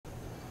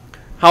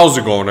How's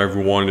it going,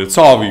 everyone? It's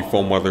Avi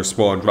from Weather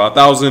Sponge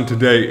 1000.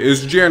 Today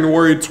is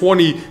January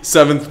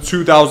 27th,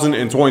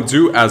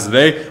 2022. As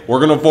today, we're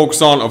going to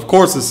focus on, of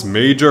course, this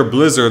major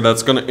blizzard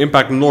that's going to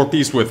impact the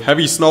Northeast with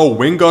heavy snow,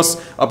 wind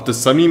gusts up to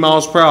 70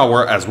 miles per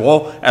hour, as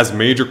well as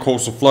major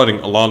coastal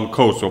flooding along the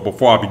coast. So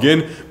before I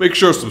begin, make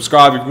sure to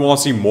subscribe if you want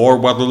to see more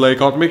weather-related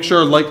content. Make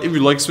sure to like if you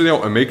like this video,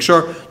 and make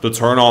sure to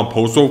turn on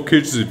post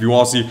notifications if you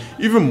want to see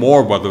even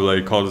more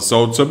weather-related content.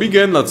 So to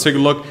begin, let's take a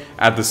look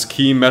at this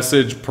key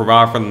message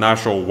provided from the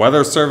National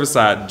Weather Service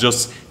that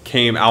just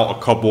came out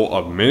a couple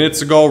of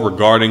minutes ago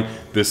regarding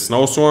this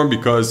snowstorm,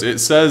 because it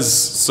says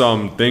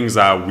some things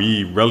that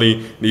we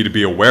really need to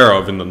be aware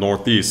of in the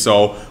Northeast.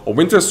 So a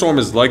winter storm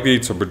is likely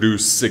to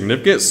produce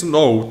significant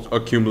snow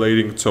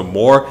accumulating to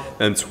more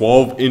than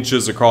 12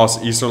 inches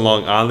across eastern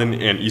Long Island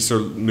and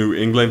eastern New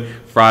England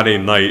Friday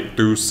night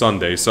through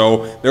Sunday.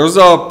 So there's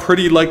a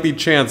pretty likely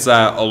chance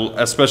that,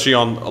 especially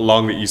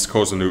along the east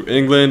coast of New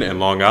England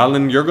and Long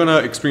Island, you're gonna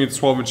experience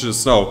 12 inches of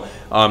snow.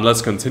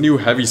 Let's continue.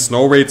 Heavy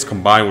snow rates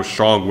combined with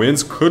strong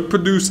winds could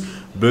produce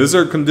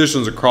blizzard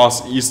conditions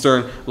across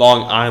eastern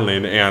Long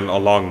Island and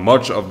along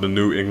much of the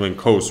New England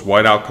coast.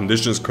 Whiteout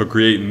conditions could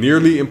create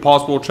nearly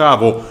impossible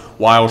travel,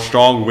 while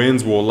strong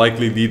winds will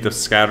likely lead to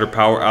scattered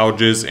power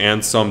outages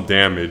and some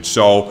damage.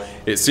 So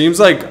it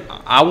seems like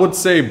I would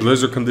say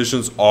blizzard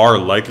conditions are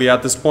likely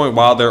at this point.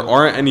 While there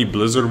aren't any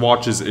blizzard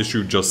watches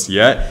issued just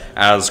yet,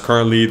 as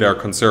currently they're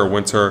considered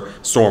winter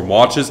storm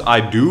watches, I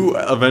do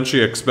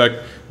eventually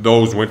expect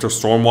those winter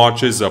storm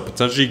watches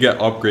potentially get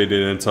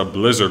upgraded into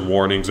blizzard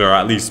warnings, or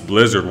at least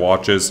blizzard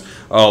watches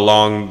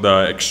along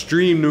the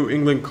extreme New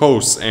England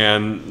coast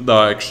and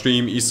the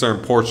extreme eastern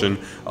portion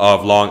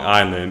of Long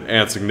Island.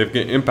 And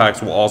significant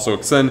impacts will also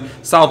extend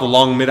south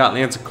along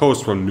mid-Atlantic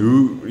coast from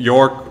New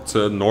York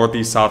to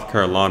northeast South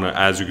Carolina.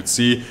 As you can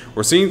see,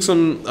 we're seeing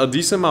a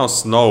decent amount of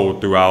snow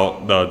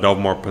throughout the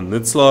Delaware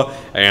Peninsula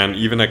and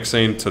even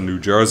extending to New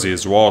Jersey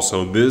as well.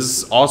 So this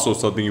is also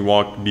something you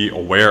want to be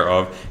aware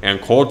of.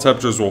 And cold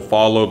temperatures will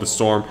follow the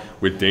storm,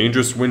 with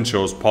dangerous wind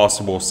chills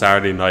possible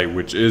Saturday night,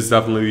 which is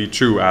definitely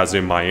true, as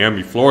in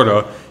Miami,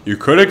 Florida, you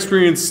could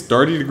experience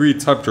 30-degree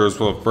temperatures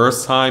for the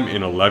first time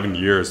in 11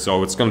 years.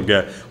 So it's going to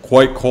get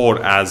quite cold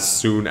as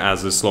soon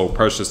as this low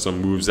pressure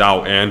system moves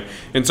out. And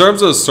in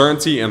terms of the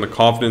certainty and the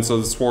confidence of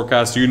this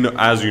forecast,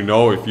 as you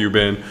know, if you've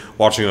been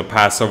watching the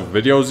past several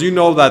videos, you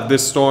know that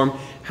this storm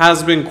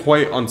has been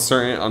quite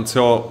uncertain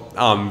until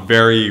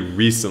very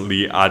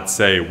recently, I'd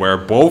say, where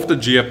both the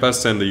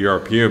GFS and the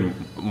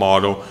European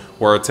model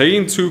were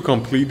taking two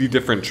completely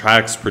different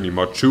tracks, pretty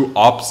much two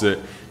opposite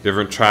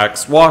different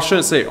tracks. Well, I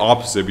shouldn't say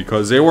opposite,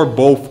 because they were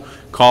both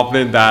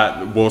confident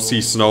that we'll see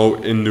snow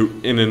in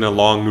and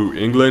along New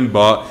England,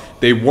 but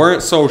they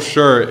weren't so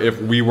sure if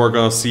we were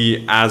going to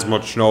see as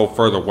much snow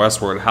further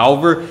westward.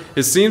 However,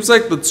 it seems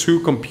like the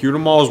two computer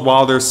models,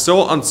 while there's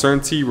still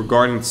uncertainty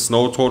regarding the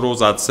snow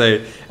totals, I'd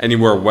say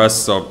anywhere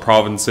west of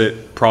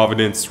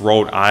Providence,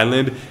 Rhode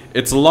Island,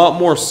 it's a lot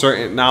more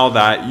certain now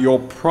that you'll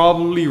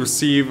probably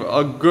receive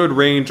a good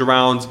range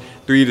around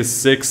 3 to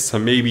 6 to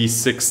maybe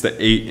 6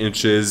 to 8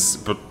 inches,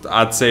 but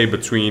I'd say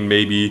between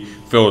maybe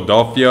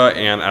Philadelphia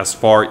and as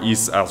far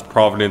east as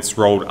Providence,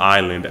 Rhode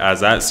Island, as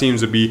that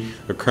seems to be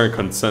the current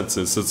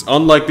consensus. It's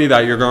unlikely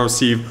that you're going to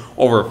receive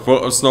over a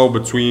foot of snow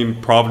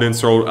between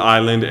Providence, Rhode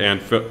Island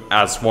and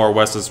as far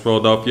west as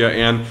Philadelphia,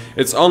 and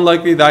it's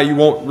unlikely that you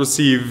won't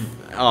receive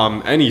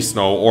any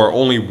snow or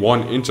only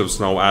 1 inch of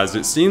snow, as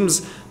it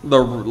seems the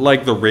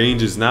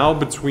range is now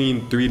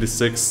between 3 to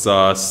 6,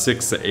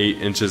 6 to 8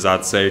 inches,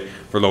 I'd say,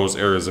 for those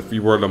areas. If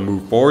you were to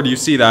move forward, you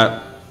see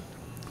that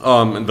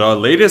the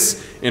latest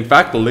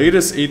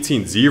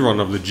 18Z run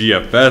of the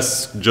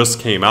GFS just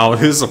came out.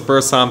 This is the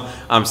first time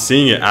I'm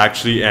seeing it,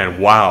 actually, and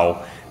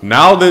wow,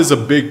 now there's a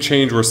big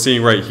change we're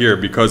seeing right here,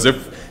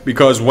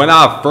 because when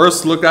I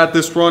first looked at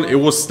this run, it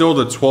was still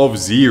the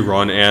 12Z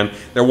run and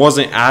there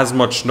wasn't as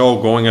much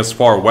snow going as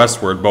far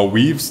westward, but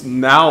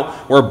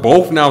we're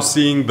both now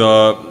seeing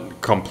the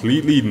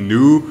completely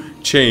new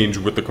change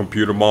with the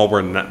computer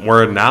model,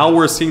 where now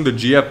we're seeing the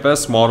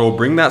GFS model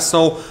bring that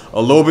snow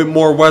a little bit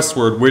more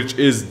westward, which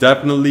is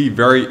definitely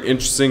very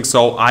interesting.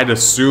 So I'd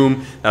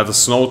assume that the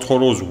snow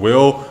totals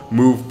will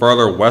move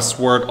further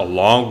westward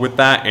along with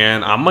that,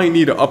 and I might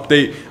need to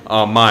update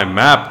my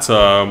map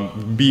to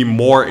be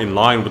more in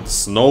line with the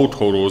snow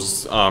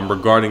totals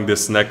regarding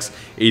this next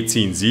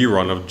 18Z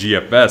run of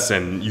GFS.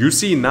 And you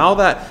see now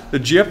that the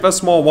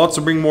GFS model wants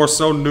to bring more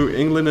snow to New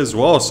England as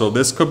well, so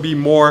this could be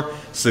more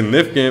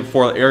significant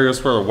for areas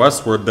further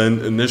westward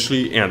than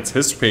initially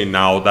anticipated,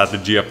 now that the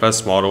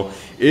GFS model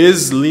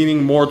is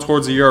leaning more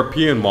towards the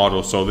European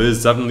model. So this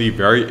is definitely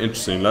very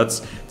interesting.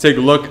 Let's take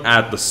a look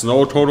at the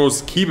snow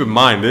totals. Keep in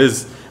mind,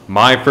 this is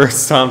my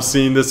first time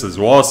seeing this as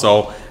well,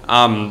 so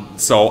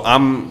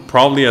I'm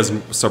probably as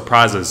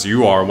surprised as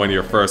you are when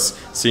you're first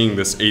seeing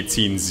this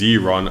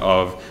 18Z run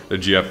of the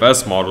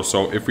GFS model.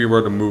 So if we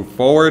were to move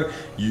forward,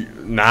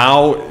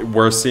 now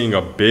we're seeing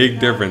a big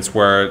difference,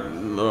 where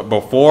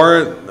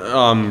before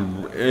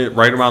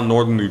right around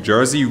northern New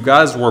Jersey, you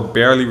guys were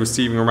barely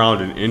receiving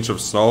around an inch of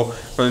snow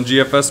from the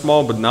GFS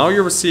model, but now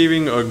you're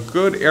receiving a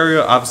good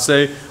area, I'd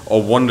say,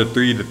 of 1 to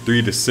 3 to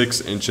 3 to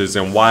 6 inches.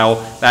 And while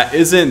that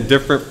isn't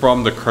different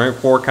from the current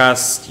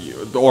forecast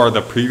or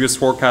the previous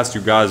forecast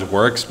you guys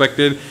were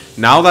expected,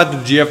 now that the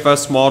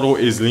GFS model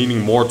is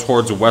leaning more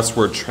towards a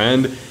westward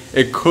trend,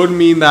 it could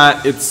mean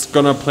that it's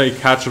gonna play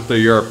catch up the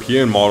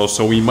European model.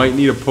 So we might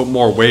need to put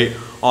more weight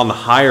on the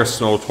higher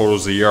snow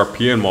totals the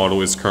European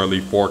model is currently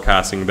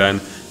forecasting than,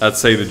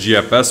 let's say, the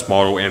GFS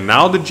model. And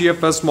now the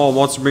GFS model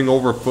wants to bring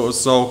over a foot of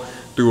snow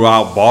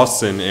throughout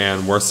Boston,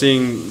 and we're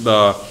seeing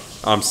the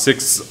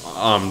 6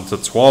 to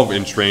 12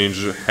 inch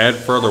range head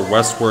further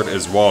westward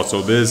as well.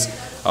 So this is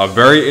a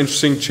very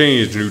interesting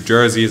change. New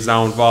Jersey is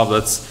now involved.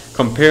 Let's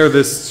compare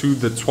this to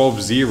the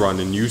 12Z run,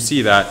 and you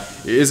see that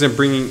it isn't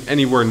bringing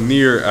anywhere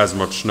near as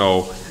much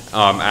snow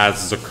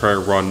as the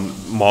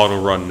current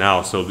model run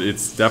now. So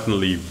it's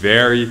definitely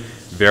very,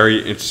 very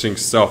interesting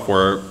stuff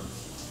where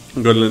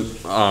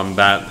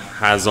that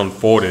has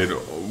unfolded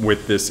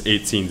with this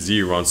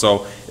 18Z run.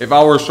 So if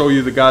I were to show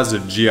you the guys the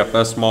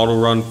GFS model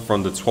run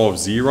from the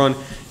 12Z run,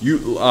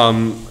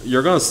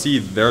 you're gonna see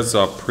there's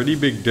a pretty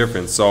big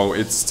difference. So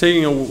it's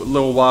taking a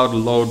little while to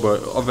load,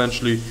 but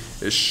eventually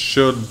it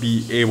should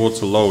be able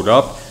to load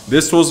up.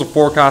 This was a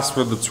forecast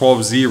for the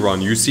 12Z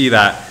run. You see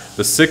that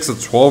the 6 to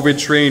 12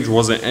 inch range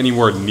wasn't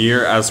anywhere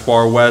near as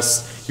far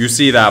west. You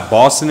see that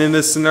Boston in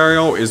this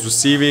scenario is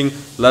receiving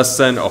less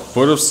than a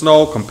foot of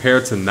snow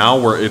compared to now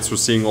where it's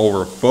receiving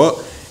over a foot.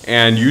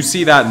 And you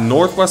see that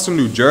northwestern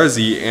New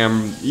Jersey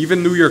and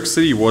even New York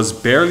City was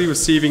barely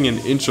receiving an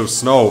inch of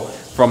snow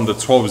from the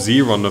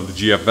 12Z run of the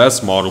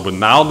GFS model. But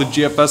now the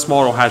GFS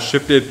model has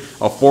shifted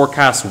a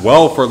forecast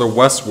well further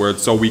westward,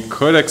 so we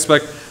could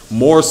expect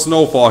more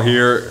snowfall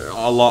here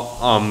a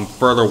lot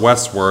further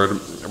westward,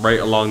 right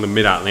along the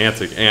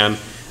mid-Atlantic. And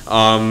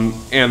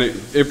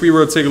if we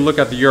were to take a look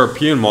at the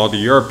European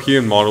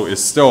model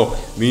is still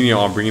leaning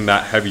on bringing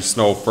that heavy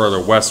snow further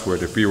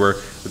westward. If we were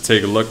to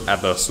take a look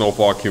at the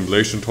snowfall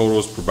accumulation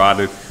totals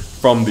provided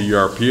from the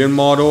European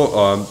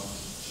model,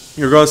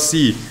 you're going to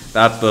see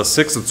that the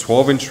 6 to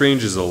 12 inch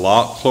range is a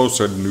lot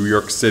closer to New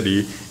York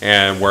City,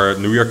 and where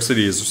New York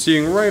City is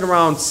receiving right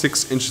around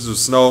 6 inches of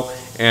snow,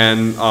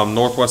 and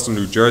northwestern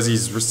New Jersey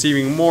is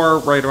receiving more,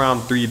 right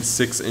around 3 to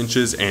 6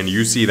 inches. And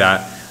you see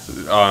that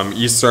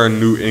eastern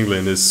New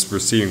England is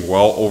receiving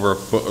well over a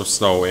foot of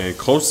snow, and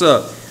close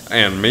to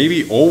and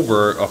maybe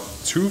over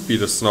 2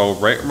 feet of snow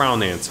right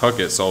around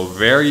Nantucket. So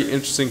very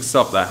interesting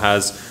stuff that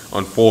has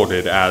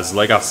unfolded. As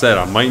like I said,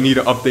 I might need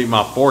to update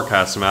my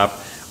forecast map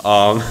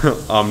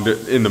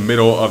in the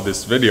middle of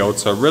this video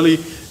to really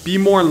be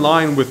more in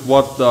line with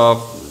what the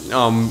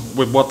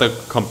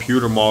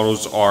computer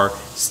models are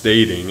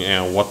stating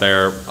and what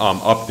they're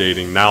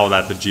updating now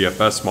that the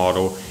GFS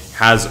model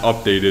has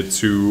updated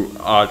to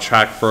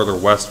track further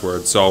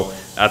westward. So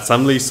that's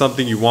definitely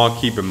something you want to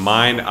keep in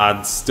mind.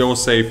 I'd still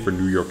say for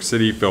New York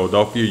City,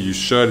 Philadelphia, you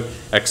should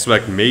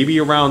expect maybe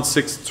around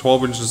 6 to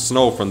 12 inches of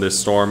snow from this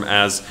storm,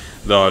 as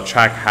the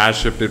track has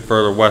shifted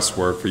further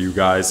westward for you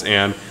guys.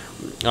 And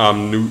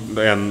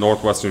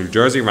northwestern New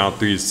Jersey around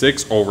 3 to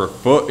 6, over a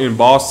foot in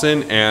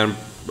Boston, and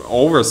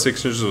over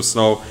 6 inches of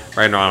snow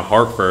right now in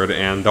Hartford.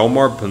 And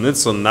Delmar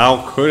Peninsula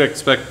now could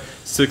expect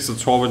 6 to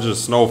 12 inches of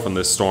snow from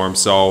this storm.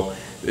 So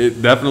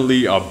it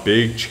definitely a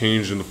big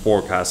change in the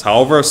forecast.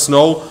 However,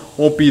 snow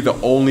won't be the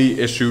only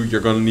issue you're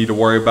going to need to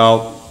worry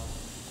about.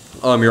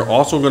 You're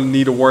also going to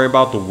need to worry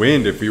about the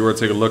wind. If you were to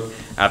take a look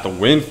at the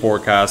wind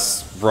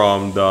forecast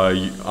from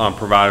the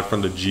provided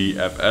from the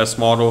GFS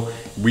model,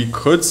 we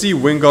could see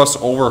wind gusts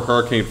over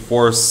hurricane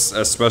force,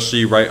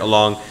 especially right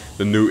along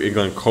the New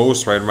England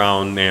coast, right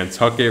around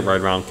Nantucket,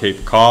 right around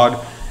Cape Cod.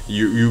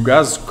 You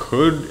guys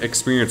could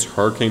experience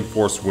hurricane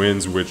force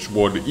winds, which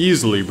would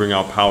easily bring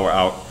out power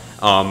out.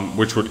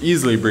 Which would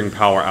easily bring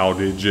power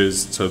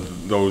outages to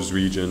those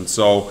regions.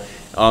 So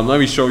let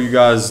me show you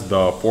guys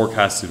the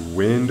forecasted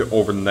wind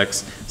over the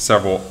next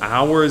several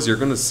hours. You're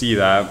going to see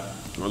that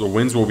the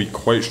winds will be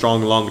quite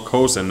strong along the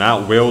coast, and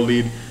that will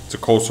lead to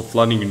coastal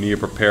flooding. You need to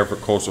prepare for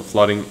coastal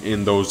flooding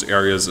in those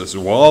areas as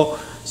well.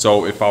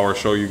 So if I were to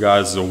show you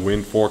guys the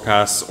wind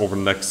forecast over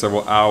the next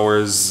several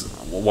hours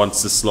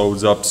once this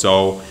loads up,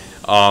 so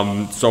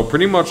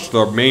pretty much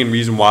the main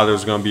reason why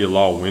there's going to be a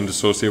lot of wind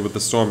associated with the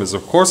storm is,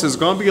 of course, there's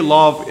going to be a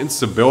lot of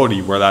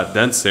instability where that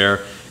dense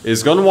air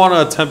is going to want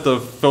to attempt to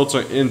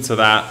filter into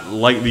that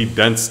lightly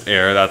dense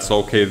air that's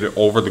located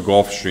over the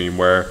Gulf Stream,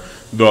 where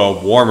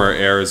the warmer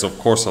air is, of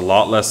course, a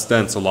lot less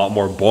dense, a lot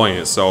more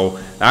buoyant. So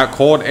that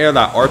cold air,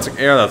 that Arctic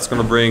air that's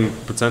going to bring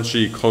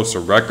potentially close to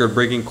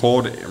record-breaking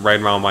cold right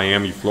around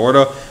Miami,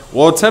 Florida,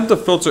 will attempt to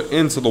filter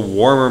into the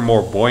warmer,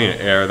 more buoyant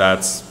air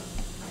that's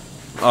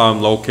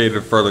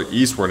located further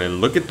eastward.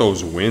 And look at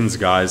those winds,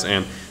 guys.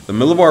 And the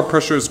millibar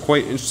pressure is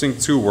quite interesting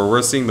too, where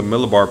we're seeing the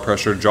millibar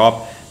pressure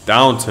drop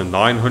down to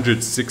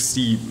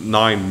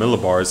 969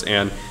 millibars.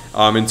 And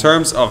in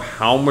terms of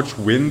how much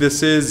wind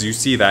this is, you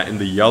see that in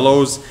the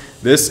yellows,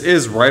 this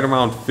is right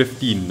around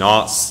 50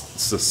 knots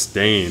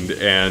sustained,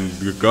 and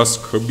the gusts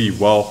could be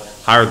well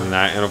higher than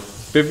that. And a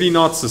 50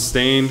 knots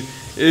sustained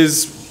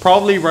is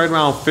probably right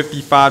around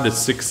 55 to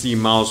 60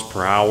 miles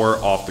per hour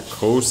off the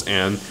coast.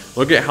 And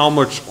look at how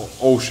much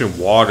ocean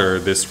water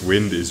this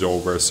wind is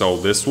over. So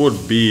this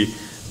would be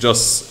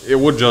it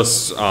would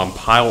just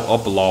pile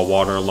up a lot of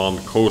water along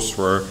the coast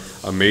for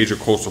a major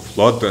coastal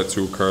flood threat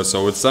to occur.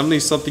 So it's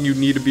definitely something you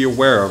need to be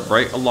aware of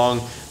right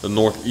along the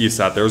northeast,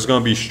 that there's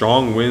going to be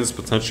strong winds,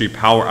 potentially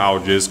power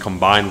outages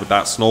combined with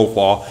that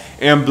snowfall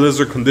and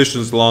blizzard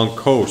conditions along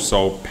the coast.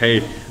 So pay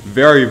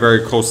very,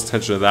 very close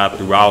attention to that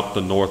throughout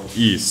the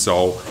northeast.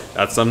 So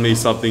that's definitely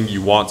something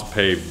you want to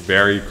pay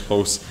very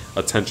close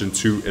attention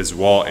to as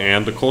well.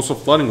 And the coastal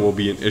flooding will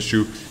be an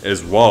issue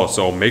as well,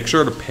 so make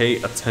sure to pay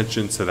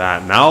attention to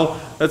that. Now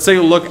let's take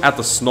a look at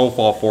the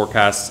snowfall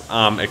forecast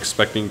I'm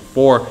expecting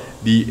for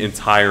the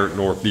entire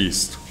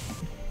northeast.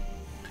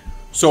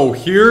 So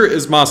here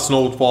is my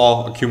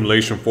snowfall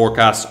accumulation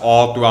forecast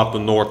all throughout the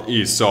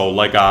northeast. So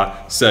like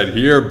I said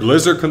here,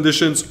 blizzard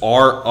conditions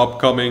are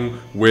upcoming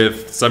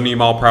with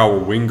 70-mile-per-hour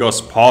wind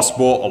gusts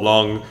possible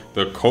along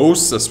the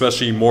coast,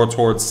 especially more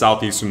towards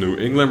southeastern New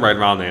England, right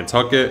around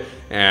Nantucket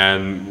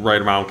and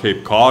right around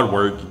Cape Cod,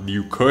 where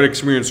you could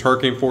experience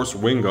hurricane force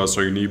wind gusts,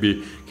 so you need to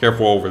be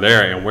careful over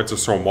there. And winter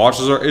storm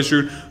watches are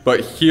issued.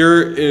 But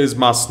here is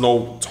my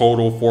snow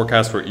total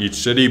forecast for each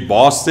city.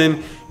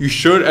 Boston, you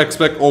should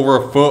expect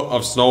over a foot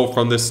of snow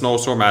from this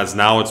snowstorm, as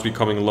now it's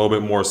becoming a little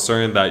bit more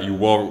certain that you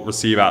will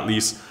receive at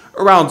least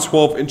around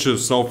 12 inches of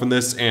snow from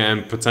this,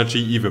 and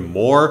potentially even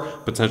more,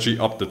 potentially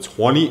up to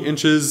 20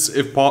 inches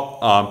if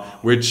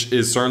which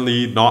is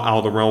certainly not out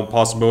of the realm of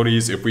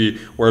possibilities. If we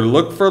were to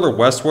look further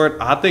westward,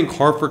 I think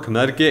Hartford,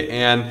 Connecticut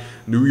and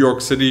New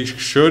York City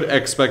should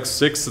expect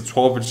 6 to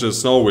 12 inches of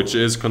snow, which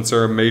is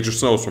considered a major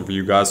snowstorm for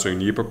you guys, so you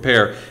need to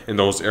prepare in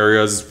those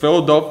areas.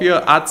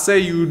 Philadelphia, I'd say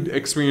you'd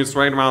experience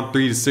right around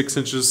 3 to 6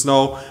 inches of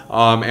snow,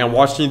 and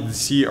Washington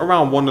DC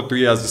around 1 to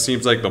 3, as it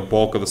seems like the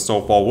bulk of the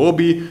snowfall will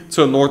be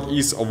to the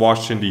northeast of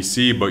Washington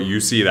DC. But you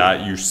see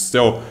that you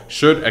still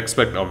should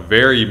expect a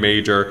very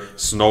major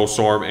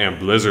snowstorm and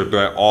blizzard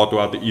threat all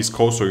throughout the East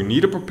Coast, so you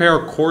need to prepare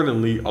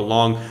accordingly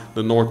along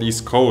the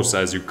northeast coast,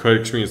 as you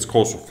could experience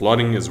coastal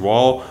flooding as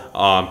well.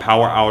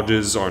 Power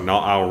outages are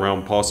not out of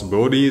realm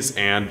possibilities,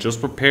 and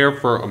just prepare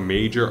for a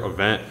major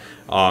event,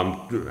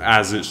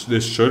 as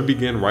this should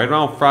begin right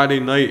around Friday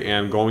night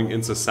and going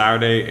into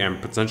Saturday,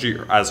 and potentially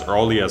as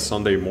early as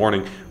Sunday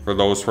morning for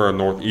those further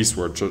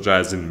northeastward, such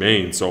as in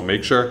Maine. So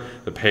make sure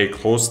to pay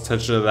close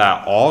attention to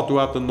that all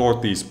throughout the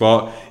northeast.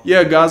 But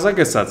yeah, guys, I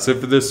guess that's it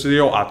for this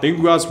video. I thank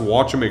you guys for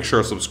watching. Make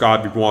sure to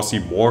subscribe if you want to see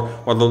more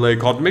weather-related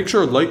content. Make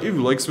sure to like if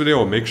you like this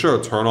video, and make sure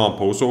to turn on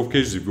post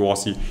notifications if you want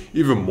to see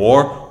even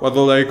more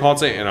weather-related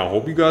content. And I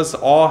hope you guys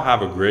all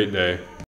have a great day.